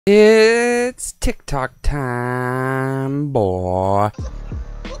It's TikTok time, boy.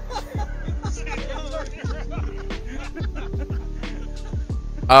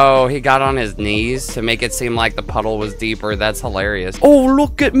 Oh, he got on his knees to make it seem like the puddle was deeper. That's hilarious. Oh,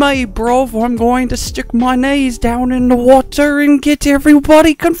 look at me, bro. I'm going to stick my knees down in the water and get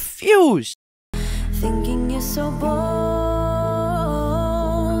everybody confused. Thinking you're so bold,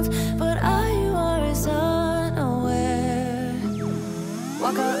 but are you always unaware?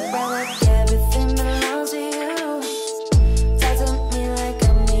 Walk around like everything belongs to you. Talk to me like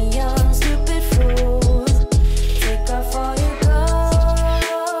I'm a young stupid fool. Take off all your clothes.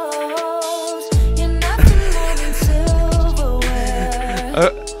 You're nothing more than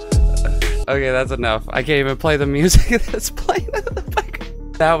silverware. Okay, that's enough. I can't even play the music that's playing in the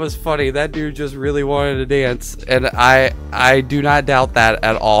background. That was funny. That dude just really wanted to dance, and I do not doubt that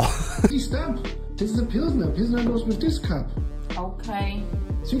at all. Stop. This is a Pilsner. Pilsner goes with this cup. Okay.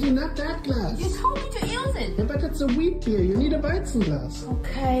 Sweetie, not that glass. You told me to use it. Yeah, but that's a wheat beer. You need a Weizen glass.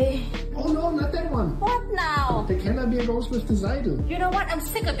 Okay. Oh no, not that one. What now? The Keller beer goes with the Seidel. You know what? I'm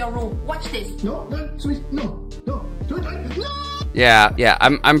sick of your rule. Watch this. No, no, sweet, no, no, do it right. No! Yeah,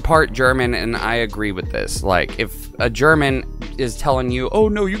 I'm part German, and I agree with this. Like, if a German is telling you, oh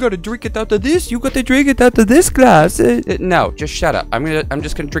no, you gotta drink it out of this, you gotta drink it out of this glass. No, just shut up. I'm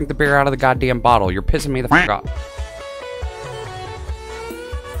just gonna drink the beer out of the goddamn bottle. You're pissing me the fuck off.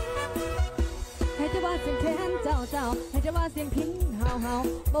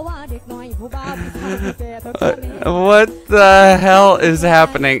 What the hell is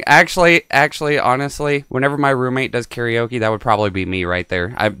happening? Actually, honestly, whenever my roommate does karaoke, that would probably be me right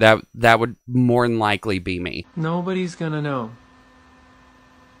there. That would more than likely be me. Nobody's gonna know.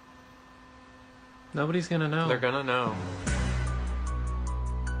 Nobody's gonna know. They're gonna know.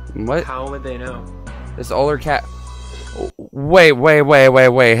 What? How would they know? This older cat.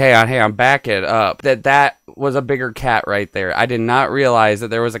 Wait. Hang on. Back it up. That was a bigger cat right there. I did not realize that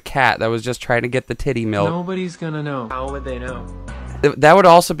there was a cat that was just trying to get the titty milk. Nobody's gonna know. How would they know? That would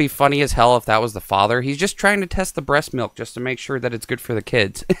also be funny as hell if that was the father. He's just trying to test the breast milk just to make sure that it's good for the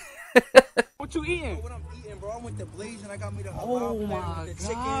kids. What you eating? What I'm eating, bro. I went to Blaze and I got me the the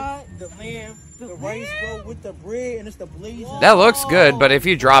chicken, the lamb, the rice, bro, with the bread, and it's the Blaze. That looks good, but if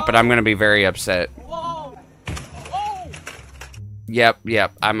you drop it, I'm gonna be very upset. Whoa. Yep,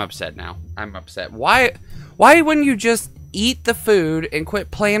 I'm upset now. I'm upset. Why wouldn't you just eat the food and quit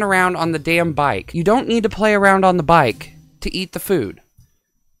playing around on the damn bike? You don't need to play around on the bike to eat the food.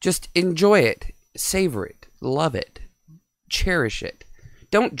 Just enjoy it, savor it, love it, cherish it.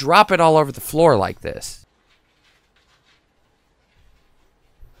 Don't drop it all over the floor like this.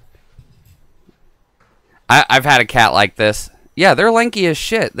 I've had a cat like this. Yeah, they're lanky as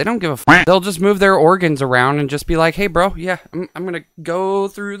shit. They don't give a fuck. They'll just move their organs around and just be like, hey, bro, yeah, I'm gonna go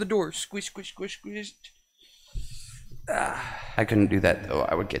through the door. Squish, squish, squish, squish. I couldn't do that, though.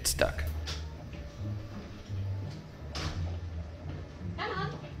 I would get stuck.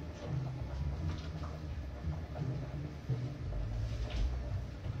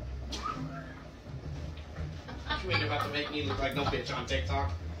 You ain't about to make me look like no bitch on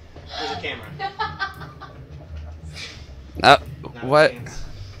TikTok. There's a camera. What? Not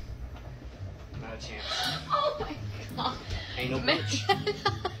a chance. Oh my god. Ain't no bitch.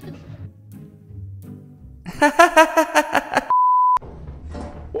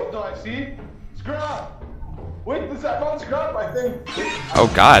 What do I see? Scrap! Wait, does that not scrap, I think?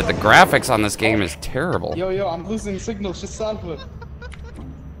 Oh god, the graphics on this game is terrible. Yo, I'm losing signal. Shit, Salva.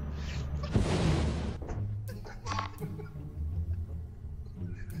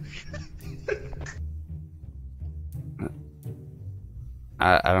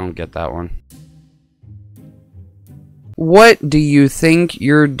 I don't get that one. What do you think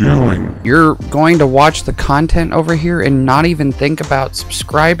you're doing? You're going to watch the content over here and not even think about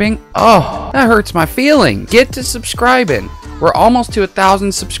subscribing? Oh, that hurts my feelings. Get to subscribing. We're almost to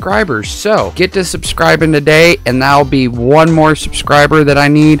 1,000 subscribers, so get to subscribing today, and that'll be one more subscriber that I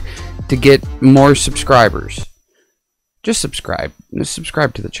need to get more subscribers. Just subscribe. Just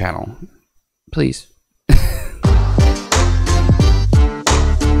subscribe to the channel. Please.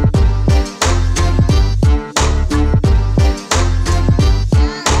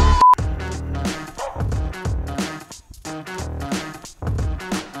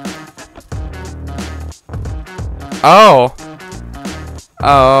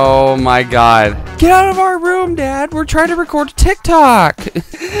 Oh my god. Get out of our room, Dad. We're trying to record a TikTok.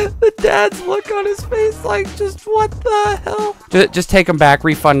 The dad's look on his face like, just what the hell? Just take him back,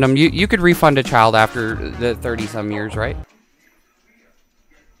 refund him. You could refund a child after the 30-some years, right?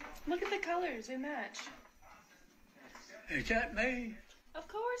 Look at the colors, they match. Is that me? Oh, Of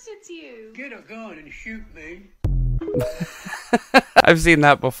course it's you. Get a gun and shoot me. I've seen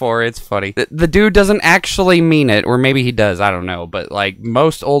that before. It's funny. The dude doesn't actually mean it, or maybe he does. I don't know. But like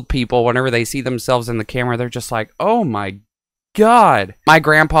most old people, whenever they see themselves in the camera, they're just like, "Oh my God." My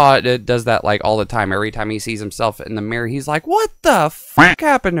grandpa does that like all the time. Every time he sees himself in the mirror, he's like, "What the fuck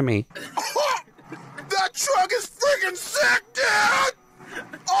happened to me?" That truck is freaking sick, dude!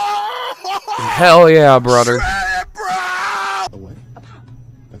 Oh! Hell yeah, brother. Shred it, bro! A what?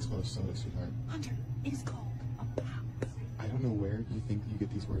 That's called a soda, sweetheart. Hunter, it is called a pop. I don't know where you think you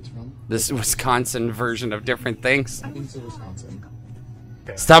get these words from. This Wisconsin version of different things. I think it's Wisconsin.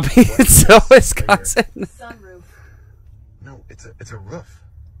 Stop being so Wisconsin. Sunroof. No, it's a roof.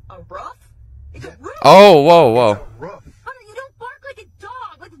 A roof? It's a roof. Oh, whoa, whoa. Roof. Hunter, you don't bark like a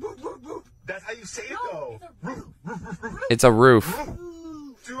dog. Like roof, roof, roof. That's how you say it, No, though. It's a roof.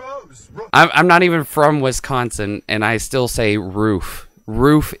 Two O's. Roof. I'm not even from Wisconsin, and I still say roof.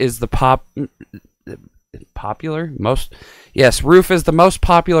 Roof is the popular most. Yes, roof is the most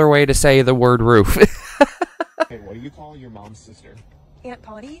popular way to say the word roof. Hey, what do you call your mom's sister? Aunt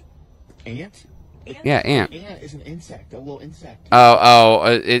Polly? Aunt? Yeah, ant. Ant is an insect, a little insect.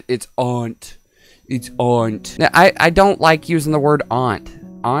 It's aunt. It's aunt. Now, I don't like using the word aunt.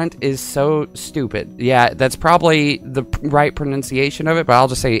 Aunt is so stupid. Yeah, that's probably the right pronunciation of it, but I'll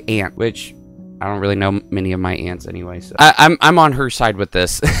just say aunt, which I don't really know many of my aunts anyway. So I'm on her side with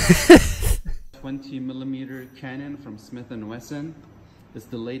this. 20mm Canon from Smith & Wesson. It's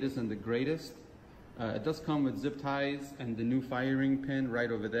the latest and the greatest. It does come with zip ties and the new firing pin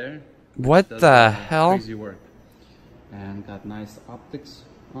right over there. What Does, the hell? Crazy work. And got nice optics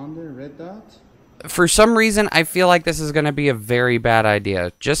on there, red dot. For some reason, I feel like this is going to be a very bad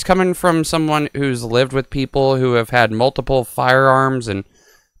idea. Just coming from someone who's lived with people who have had multiple firearms and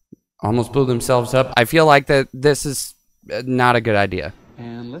almost blew themselves up, I feel like that this is not a good idea.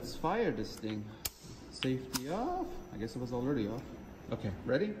 And let's fire this thing. Safety off. I guess it was already off. Okay,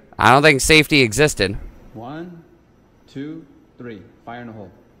 ready? I don't think safety existed. 1, 2, 3. Fire in the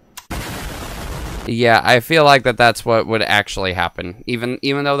hole. Yeah, I feel like that's what would actually happen. Even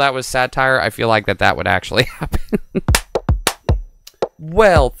though that was satire, I feel like that would actually happen.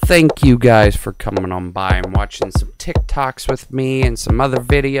 Well, thank you guys for coming on by and watching some TikToks with me and some other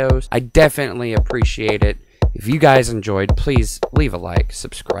videos. I definitely appreciate it. If you guys enjoyed, please leave a like,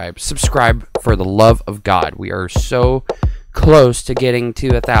 subscribe. Subscribe for the love of God. We are so close to getting to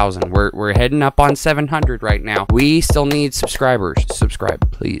 1,000. We're heading up on 700 right now. We still need subscribers.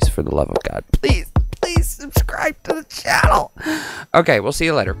 Subscribe, please, for the love of God. Please subscribe to the channel. Okay, we'll see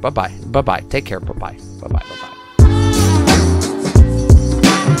you later. Bye-bye. Bye-bye. Take care. Bye-bye.